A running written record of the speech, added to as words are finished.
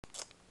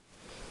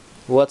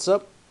What's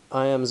up?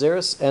 I am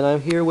Zaris, and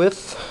I'm here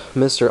with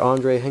Mr.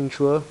 Andre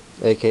Hengchua,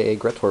 aka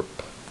Gretorp.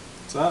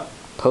 What's up?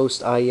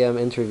 Post IEM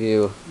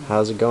interview.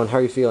 How's it going? How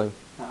are you feeling?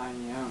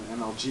 IEM,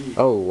 MLG.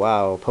 Oh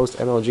wow, post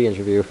MLG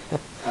interview.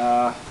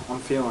 I'm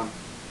feeling.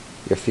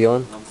 You're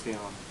feeling? I'm feeling.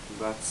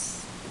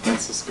 That's the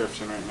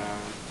description right now.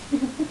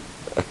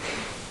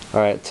 All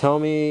right, tell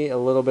me a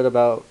little bit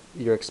about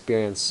your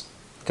experience,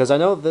 because I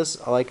know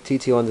this, like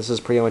TT1, this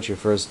is pretty much your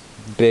first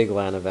big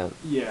LAN event.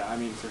 Yeah, I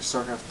mean for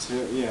StarCraft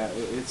 2, yeah,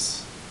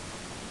 it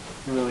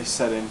really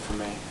set in for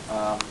me.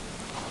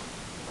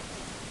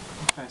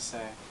 What can I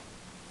say?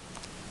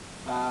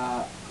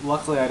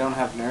 Luckily I don't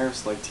have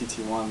nerves like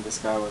TT1. This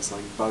guy was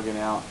like bugging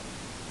out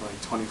like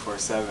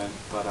 24/7,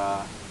 but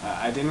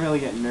I didn't really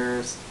get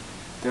nerves.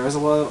 There was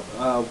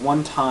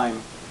one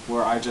time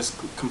where I just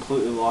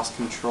completely lost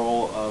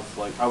control of,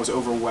 like, I was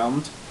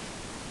overwhelmed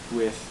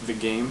with the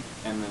game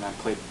and then I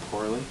played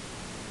poorly.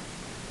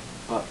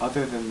 But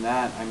other than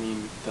that, I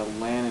mean, the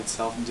LAN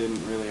itself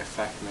didn't really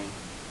affect me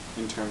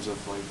in terms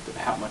of like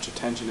how much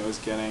attention it was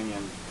getting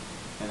and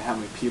how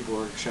many people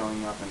were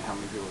showing up and how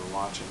many people were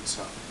watching.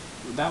 So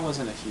that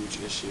wasn't a huge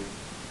issue.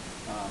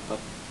 But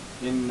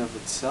in and of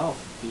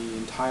itself, the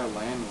entire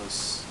LAN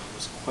was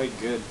quite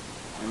good.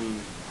 I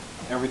mean,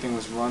 everything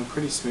was run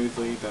pretty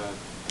smoothly. The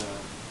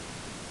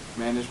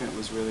management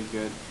was really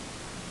good.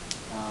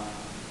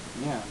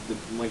 Yeah,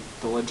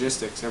 the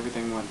logistics,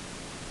 everything went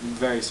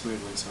very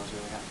smoothly, so I was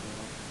really happy with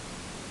it.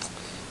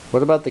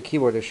 What about the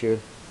keyboard issue?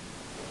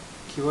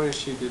 Keyboard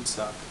issue did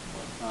suck.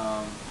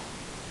 I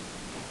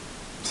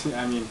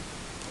mean,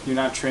 you're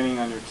not training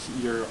on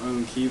your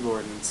own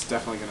keyboard, and it's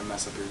definitely going to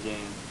mess up your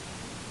game.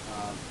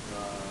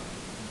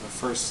 The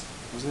first,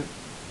 was it?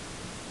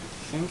 I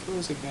think it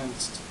was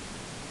against.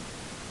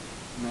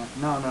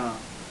 No.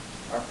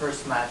 Our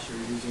first match, you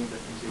were using the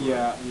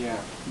keyboard. Yeah.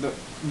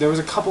 There was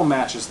a couple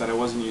matches that I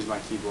wasn't using my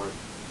keyboard.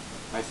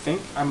 I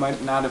think I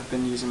might not have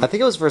been using. I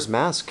think it was versus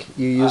Mask.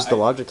 You used the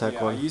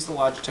Logitech one. I used the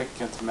Logitech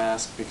against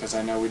Mask because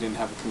I know we didn't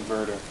have a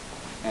converter,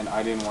 and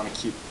I didn't want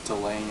to keep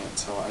delaying it,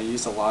 so I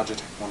used the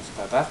Logitech one for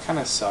that. That kind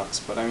of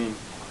sucks, but I mean,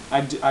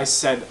 I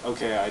said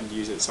okay I'd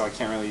use it, so I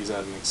can't really use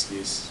that as an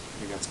excuse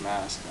against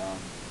Mask.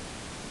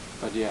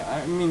 But yeah,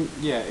 I mean,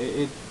 yeah,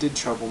 it did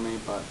trouble me,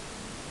 but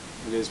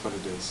it is what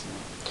it is.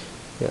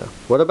 Yeah.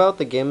 What about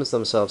the games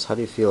themselves? How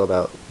do you feel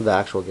about the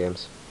actual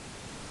games?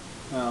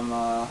 I'm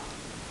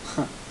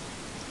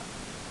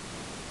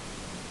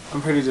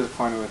pretty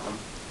disappointed with them.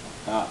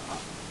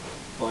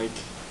 Like,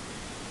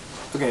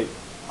 okay,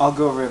 I'll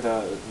go over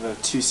the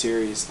two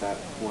series that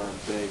were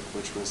big,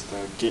 which was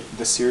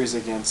the series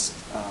against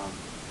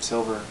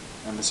Silver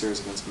and the series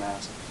against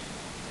Mask.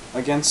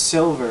 Against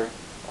Silver,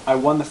 I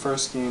won the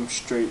first game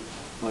straight,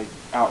 like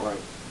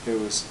outright. It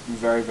was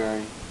very,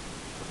 very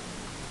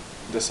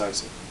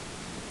decisive.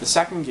 The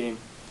second game,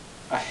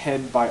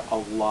 ahead by a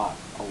lot.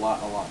 It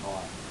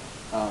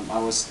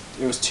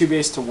was 2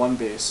 base to 1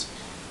 base,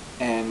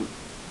 and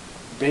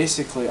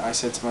basically I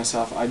said to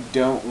myself, I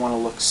don't want to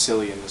look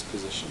silly in this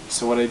position.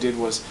 So what I did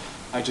was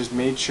I just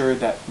made sure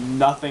that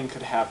nothing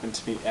could happen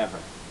to me ever,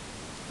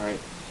 right?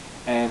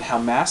 And how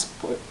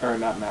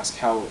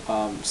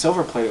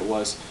Silver played it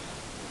was,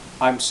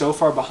 I'm so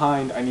far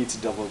behind, I need to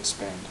double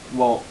expand.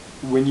 Well,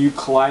 when you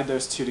collide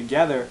those two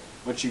together,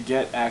 what you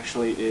get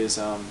actually is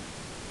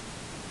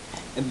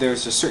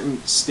there's a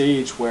certain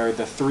stage where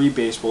the 3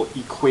 base will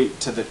equate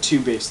to the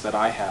 2 base that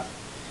I have.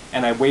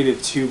 And I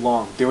waited too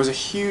long. There was a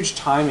huge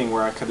timing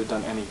where I could have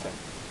done anything.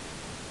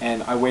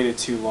 And I waited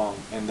too long,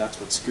 and that's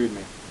what screwed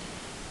me.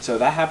 So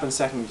that happened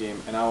second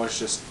game, and I was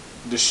just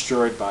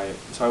destroyed by it.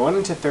 So I went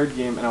into third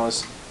game, and I'm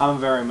a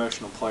very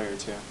emotional player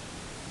too.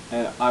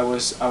 And I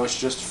was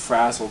just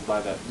frazzled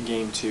by that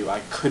game 2. I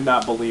could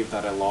not believe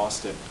that I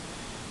lost it.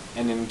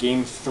 And in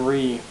game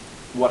 3,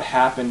 what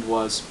happened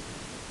was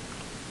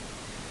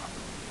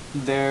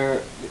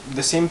the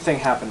same thing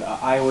happened.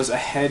 I was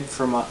ahead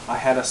I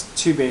had a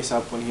 2 base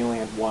up when he only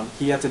had 1.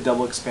 He had to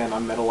double expand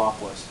on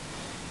Metalopolis.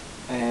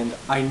 And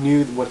I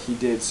knew what he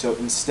did, so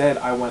instead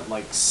I went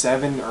like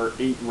 7 or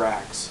 8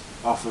 racks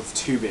off of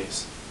 2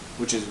 base,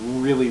 which is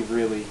really,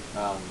 really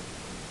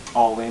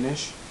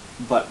all-in-ish.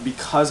 But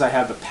because I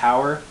had the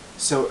power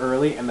so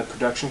early and the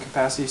production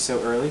capacity so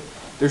early,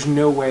 there's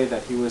no way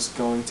that he was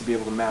going to be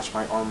able to match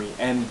my army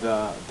and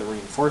the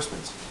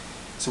reinforcements.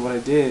 So what I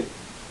did,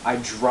 I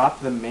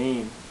dropped the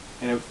main,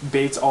 and it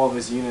baits all of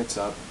his units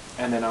up,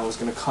 and then I was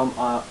going to come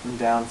up and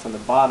down from the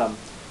bottom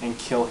and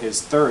kill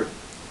his third,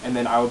 and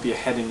then I would be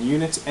ahead in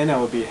units, and I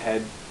would be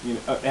ahead,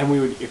 and we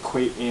would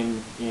equate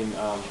in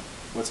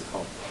what's it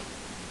called?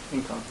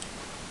 Income.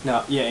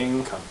 No, yeah,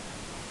 income.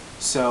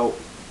 So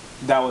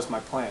that was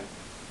my plan.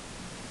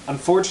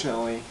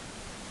 Unfortunately,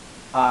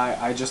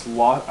 I just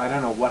lost. I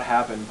don't know what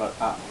happened, but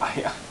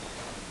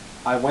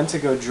I went to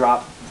go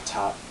drop the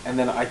top, and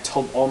then I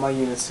told all my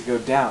units to go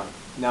down.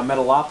 Now,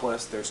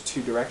 Metalopolis, there's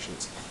 2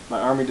 directions. My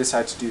army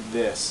decided to do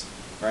this,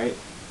 right?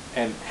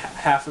 And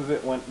half of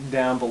it went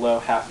down below,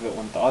 half of it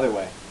went the other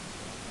way.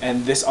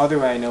 And this other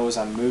way I know is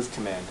on move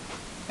command.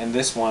 And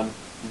this one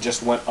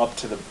just went up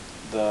to the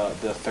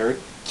the third,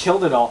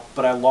 killed it all,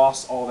 but I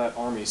lost all that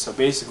army. So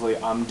basically,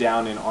 I'm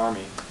down in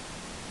army,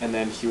 and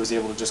then he was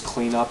able to just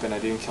clean up, and I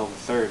didn't kill the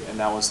third, and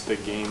that was the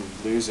game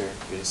loser.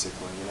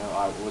 Basically,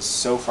 I was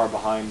so far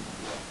behind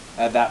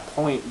at that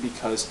point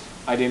because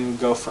I didn't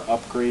go for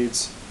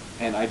upgrades,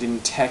 and I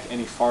didn't tech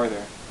any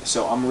farther.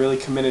 So I'm really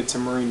committed to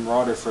Marine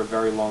Marauder for a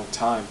very long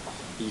time.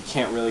 You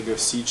can't really go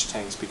siege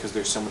tanks because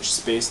there's so much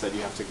space that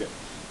you have to get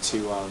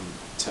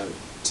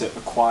to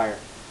acquire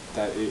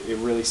that it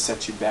really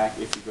sets you back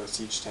if you go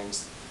siege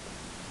tanks.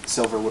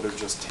 Silver would have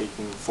just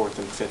taken 4th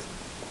and 5th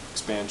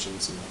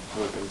expansions and it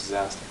would have been a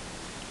disaster.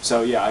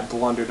 So yeah, I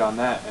blundered on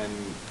that, and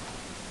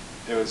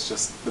it was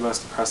just the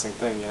most depressing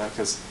thing,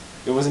 because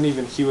it wasn't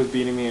even he was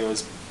beating me. It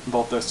was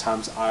both those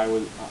times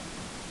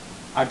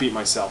I beat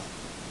myself.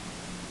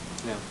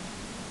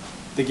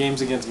 The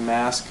games against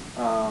Mask,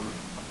 I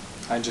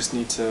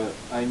need to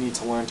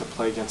learn to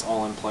play against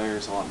all-in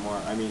players a lot more.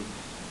 I mean,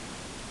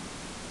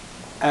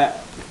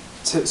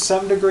 to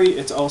some degree,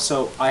 it's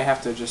also I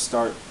have to just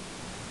start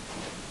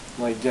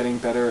getting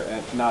better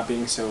at not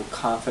being so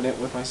confident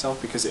with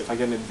myself, because if I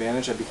get an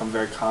advantage, I become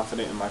very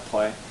confident in my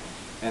play,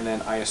 and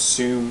then I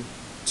assume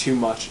too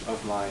much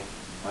of my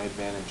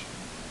advantage.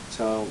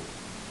 So,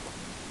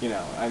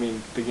 I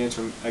mean, the games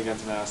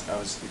against Mask, I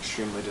was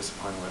extremely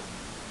disappointed with.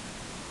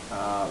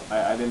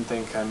 I didn't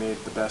think I made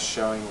the best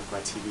showing with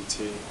my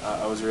TBT.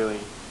 I was really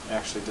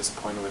actually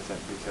disappointed with it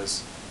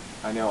because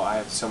I know I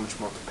have so much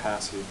more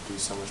capacity to do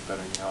so much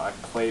better. I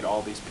played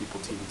all these people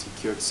TBT,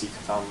 QXC,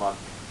 Cathan Luck,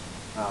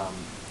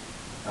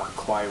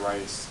 Kwai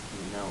Rice.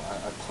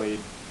 I played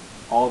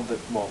all of the,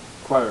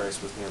 Kwai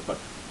Rice wasn't here, but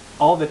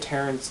all the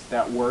Terrans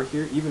that were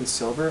here, even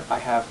Silver, I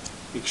have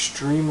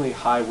extremely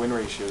high win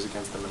ratios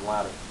against them in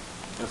ladder.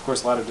 And of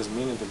course ladder doesn't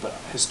mean anything, but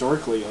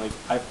historically,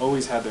 I've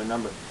always had their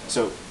number.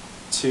 So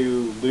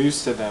to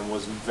lose to them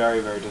was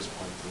very, very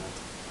disappointing to me.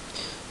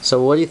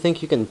 So what do you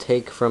think you can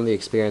take from the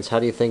experience? How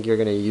do you think you're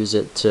going to use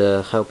it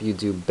to help you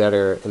do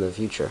better in the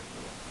future?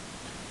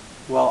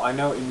 Well, I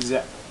know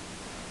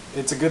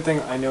it's a good thing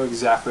I know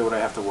exactly what I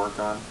have to work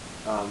on.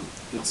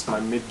 It's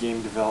my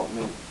mid-game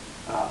development.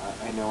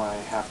 I know I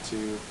have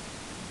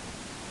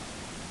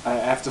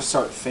to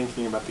start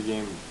thinking about the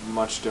game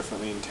much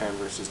differently in Terran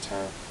versus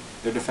Terran.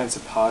 Their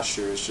defensive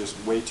posture is just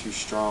way too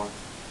strong.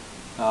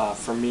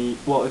 For me,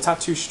 well, it's not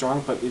too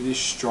strong, but it is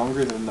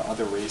stronger than the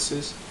other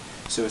races.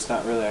 So it's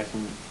not really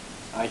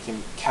I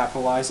can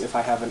capitalize if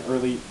I have an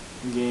early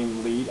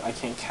game lead. I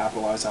can't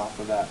capitalize off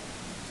of that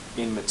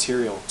in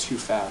material too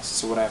fast.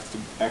 So what I have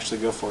to actually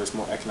go for is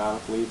more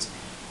economic leads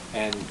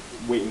and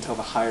wait until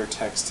the higher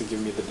techs to give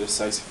me the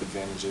decisive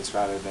advantages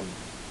rather than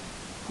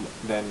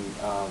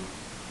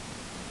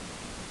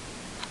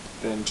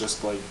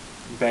just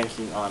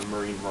banking on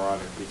Marine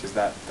Marauder, because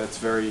that's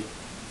very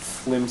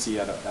flimsy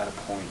at a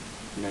point.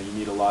 You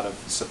need a lot of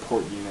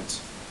support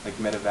units like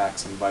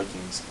Medivacs and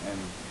Vikings, and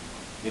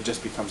it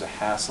just becomes a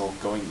hassle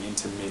going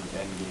into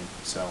mid-end game.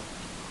 So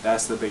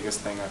that's the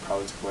biggest thing I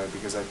probably took away,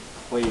 because I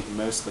played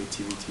mostly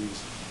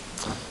TVTs.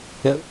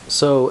 Yep.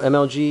 So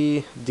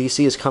MLG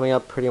DC is coming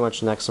up pretty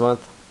much next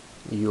month.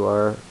 You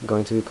are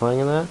going to be playing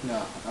in that?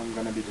 No, I'm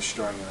going to be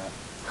destroying that.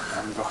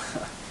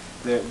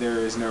 There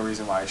is no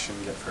reason why I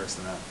shouldn't get first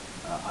in that.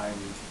 I'm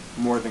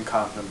more than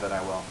confident that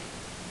I will.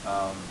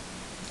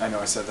 I know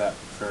I said that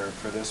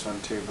for this one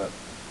too, but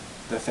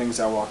the things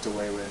I walked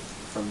away with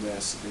from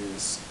this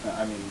is,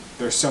 I mean,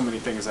 there's so many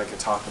things I could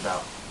talk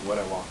about what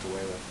I walked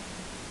away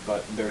with,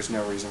 but there's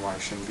no reason why I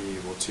shouldn't be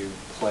able to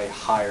play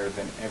higher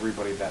than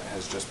everybody that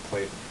has just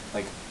played.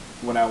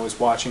 When I was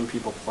watching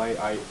people play,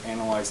 I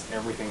analyzed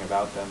everything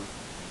about them,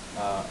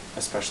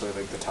 especially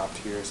the top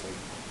tiers.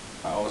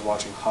 I was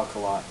watching Huck a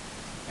lot,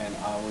 and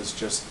I was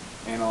just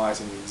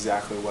analyzing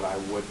exactly what I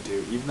would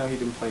do. Even though he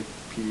didn't play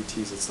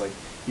PvTs, it's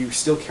you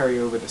still carry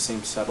over the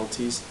same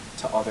subtleties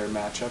to other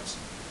matchups.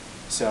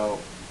 So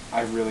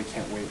I really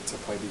can't wait to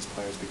play these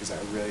players, because I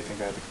really think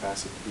I have the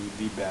capacity to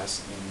be the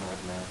best in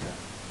North America.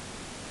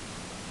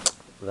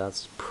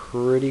 That's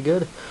pretty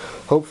good.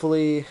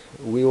 Hopefully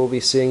we will be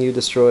seeing you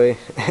destroy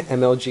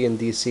MLG and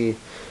DC.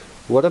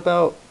 What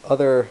about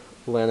other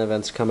LAN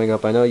events coming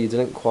up? I know you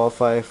didn't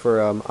qualify for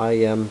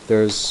IEM.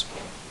 There's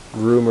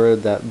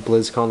rumored that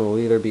BlizzCon will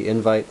either be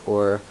invite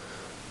or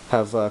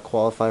have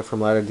qualified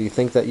from ladder. Do you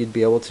think that you'd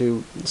be able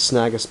to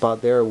snag a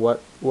spot there? Or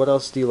what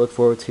else do you look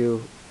forward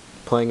to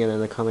playing in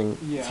the coming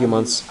few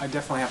months? I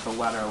definitely have to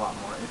ladder a lot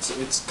more.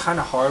 It's kind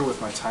of hard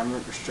with my time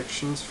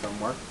restrictions from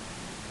work,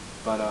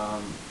 but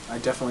I'm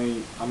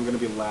going to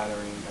be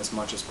laddering as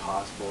much as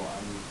possible.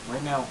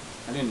 Right now,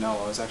 I didn't know,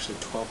 I was actually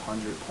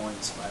 1,200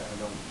 points. I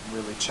don't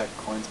really check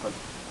coins, but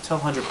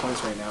 1,200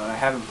 points right now, and I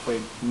haven't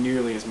played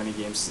nearly as many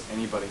games as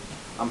anybody.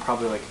 I'm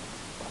probably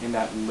in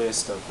that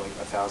list of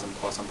 1,000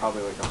 plus. I'm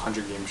probably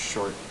 100 games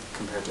short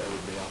compared to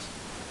everybody else.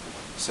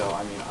 So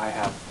I mean, I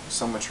have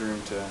so much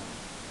room to,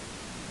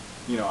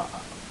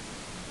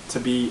 to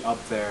be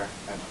up there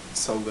at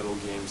so little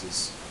games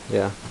is.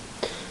 Yeah.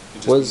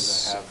 It just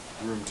means I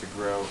have room to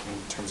grow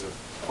in terms of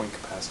point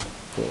capacity.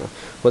 Yeah.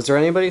 Was there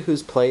anybody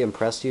whose play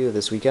impressed you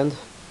this weekend?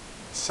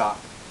 Sock.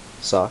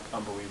 Sock?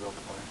 Unbelievable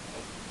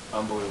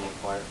player. Unbelievable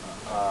player.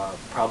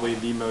 Probably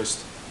the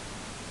most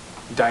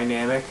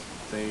dynamic,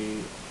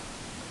 the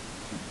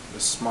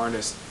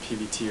smartest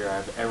PvTer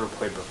I've ever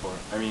played before.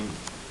 I mean,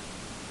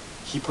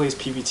 he plays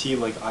PvT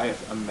like I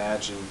have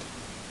imagined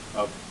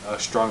a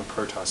strong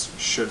Protoss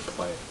should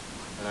play.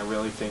 And I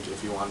really think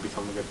if you want to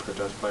become a good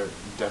Protoss player,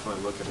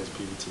 definitely look at his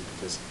PvT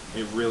because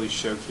it really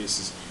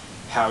showcases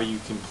how you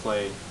can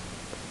play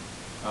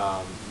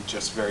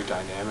just very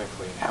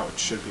dynamically and how it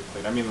should be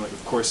played. I mean, like,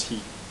 of course,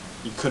 he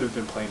could have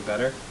been playing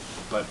better,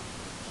 but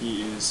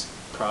he is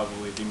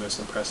probably the most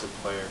impressive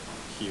player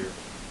here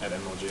at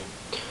MLG.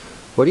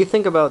 What do you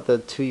think about the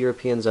two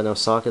Europeans? I know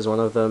Sock is one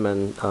of them,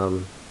 and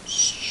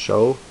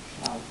Shao.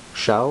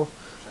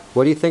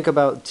 What do you think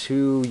about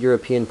two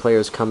European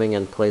players coming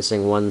and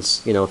placing one's,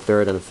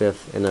 third and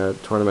fifth in a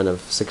tournament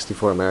of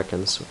 64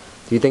 Americans?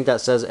 Do you think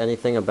that says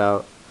anything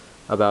about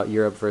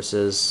Europe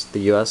versus the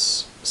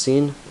U.S.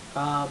 scene?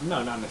 No,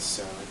 not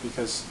necessarily,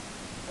 because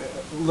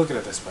look at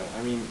it this way.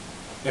 I mean,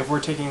 if we're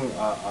taking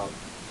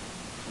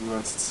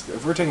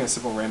a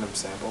simple random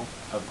sample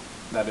of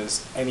that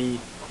is any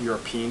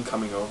European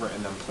coming over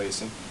and then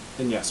placing,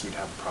 then yes, we'd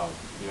have a problem,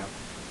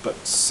 But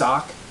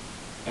Sock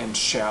and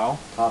Shao,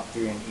 Top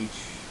 3 in each.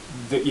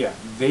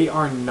 they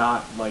are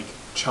not like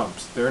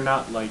chumps. They're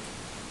not like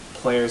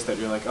players that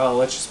you're like, oh,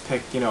 let's just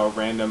pick, a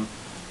random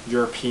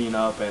European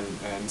up and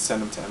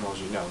send them to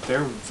MLG. No,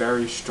 they're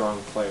very strong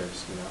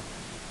players,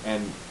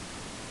 And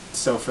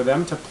so for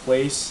them to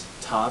place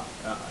top,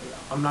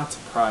 I'm not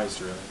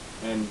surprised really.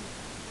 And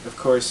of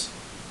course,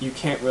 you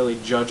can't really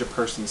judge a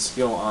person's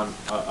skill on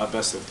a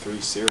best of 3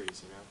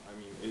 series, I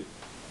mean,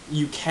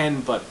 you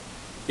can, but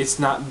it's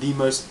not the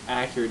most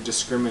accurate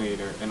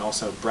discriminator, and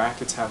also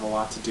brackets have a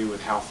lot to do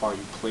with how far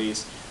you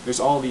place. There's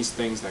all these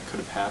things that could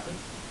have happened.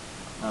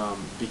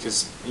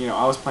 Because,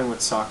 I was playing with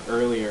Sock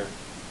earlier,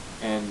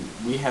 and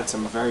we had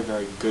some very,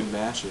 very good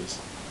matches.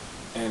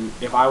 And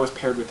if I was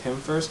paired with him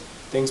first,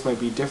 things might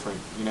be different,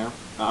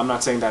 I'm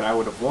not saying that I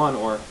would have won,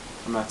 or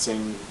I'm not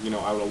saying,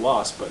 I would have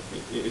lost, but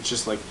it's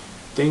just like,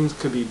 things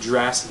could be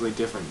drastically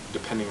different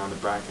depending on the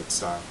bracket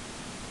style.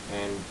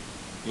 And,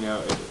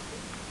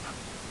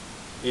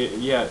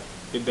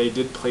 they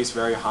did place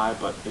very high,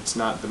 but it's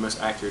not the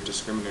most accurate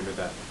discriminator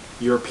that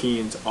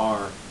Europeans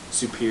are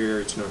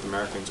superior to North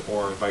Americans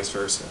or vice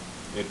versa.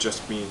 It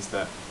just means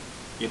that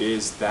it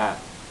is that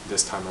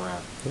this time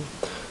around.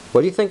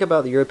 What do you think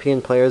about the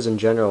European players in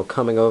general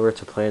coming over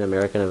to play in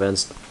American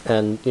events?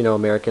 And,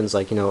 Americans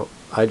like,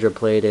 Hydra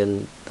played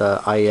in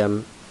the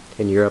IEM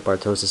in Europe,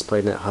 Artosis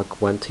played in it,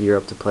 Huck went to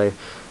Europe to play.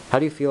 How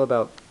do you feel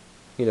about,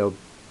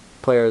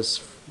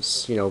 players,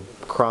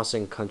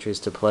 crossing countries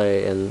to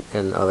play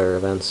in other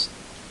events?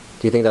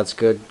 Do you think that's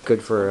good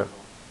for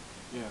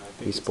Yeah, I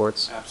think esports?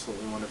 It's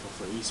absolutely wonderful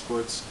for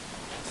esports,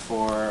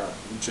 for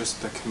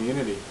just the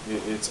community.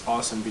 It's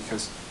awesome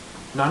because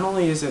not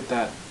only is it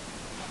that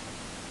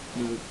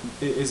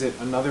is it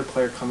another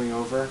player coming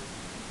over,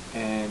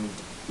 and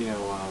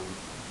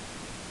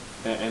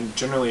and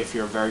generally if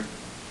you're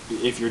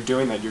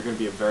doing that, you're going to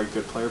be a very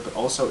good player, but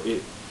also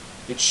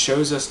it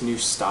shows us new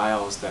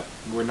styles that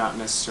we're not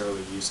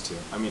necessarily used to.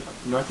 I mean,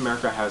 North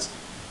America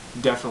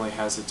definitely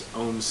has its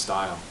own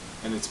style,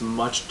 and it's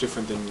much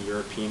different than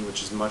European,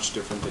 which is much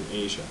different than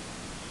Asia.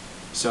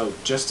 So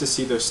just to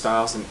see those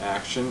styles in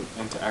action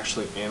and to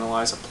actually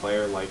analyze a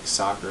player like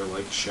Soccer,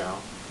 like Shao,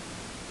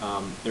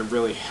 it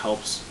really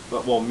helps,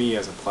 well, me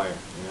as a player,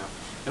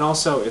 And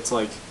also, it's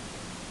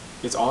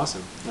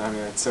awesome. I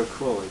mean, it's so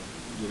cool. Like,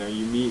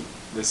 you meet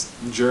this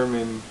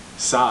German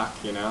Sock,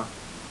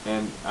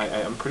 and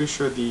I'm pretty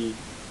sure the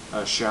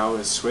Shao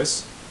is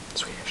Swiss.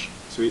 Swedish.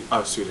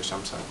 Swedish,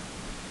 I'm sorry.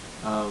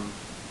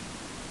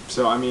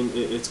 So, I mean,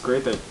 it's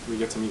great that we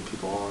get to meet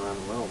people all around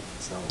the world.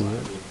 So, I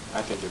mean,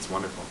 I think it's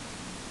wonderful.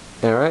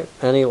 All right.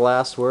 Any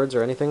last words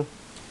or anything?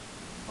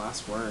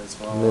 Last words?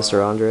 Well,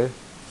 Mr. Andre?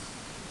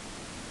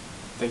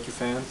 Thank you,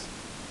 fans.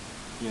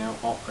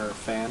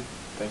 Fan,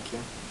 thank you.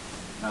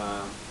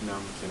 No,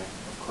 I'm kidding.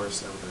 Of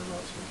course, everybody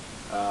loves me.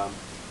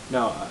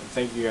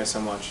 Thank you guys so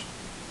much.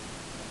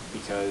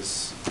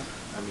 Because,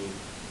 I mean,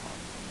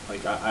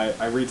 like,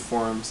 I read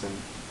forums and,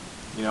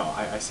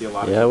 I see a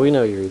lot of Yeah, people. we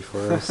know you read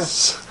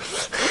forums.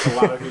 A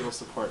lot of people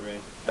support me,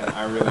 and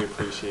I really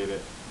appreciate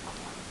it.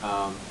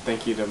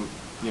 Thank you to,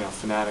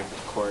 Fnatic,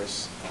 of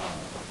course.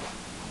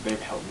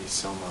 They've helped me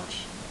so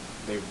much.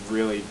 They've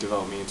really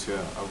developed me into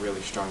a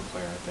really strong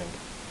player, I think.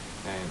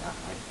 And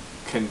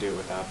I couldn't do it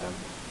without them.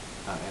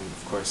 And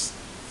of course,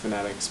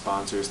 Fnatic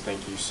sponsors,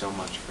 thank you so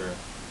much for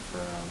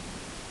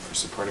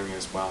supporting me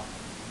as well.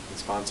 And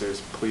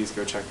sponsors, please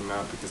go check them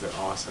out because they're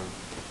awesome.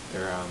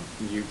 They're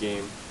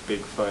U-Game,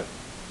 Bigfoot,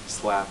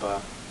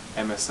 Slappa,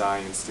 MSI,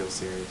 and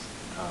SteelSeries.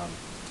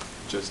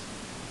 Just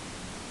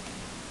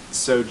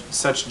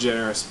such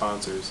generous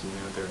sponsors.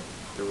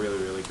 They're really,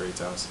 really great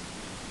to us.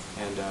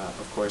 And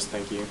of course,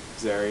 thank you,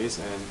 Zaries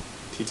and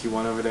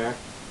TT1 over there.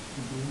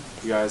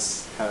 You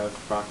guys have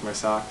rocked my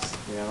socks.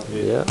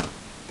 Yeah.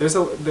 There's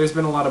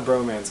been a lot of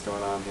bromance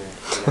going on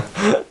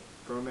here.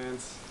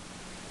 Bromance.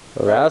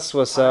 Well, that's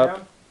what's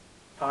up.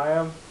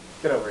 Hi,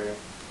 get over here.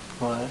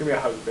 What? Give me a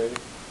hug, baby.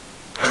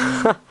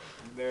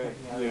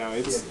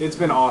 It's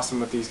been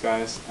awesome with these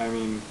guys. I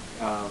mean,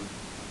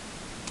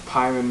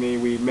 Pime and me,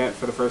 we met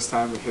for the first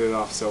time. We hit it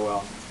off so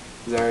well.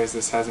 Zarius,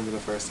 this hasn't been the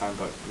first time,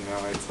 but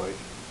it's like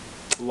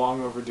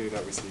long overdue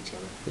that we see each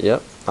other.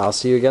 Yep. I'll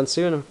see you again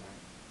soon.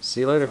 See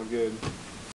you later. So good.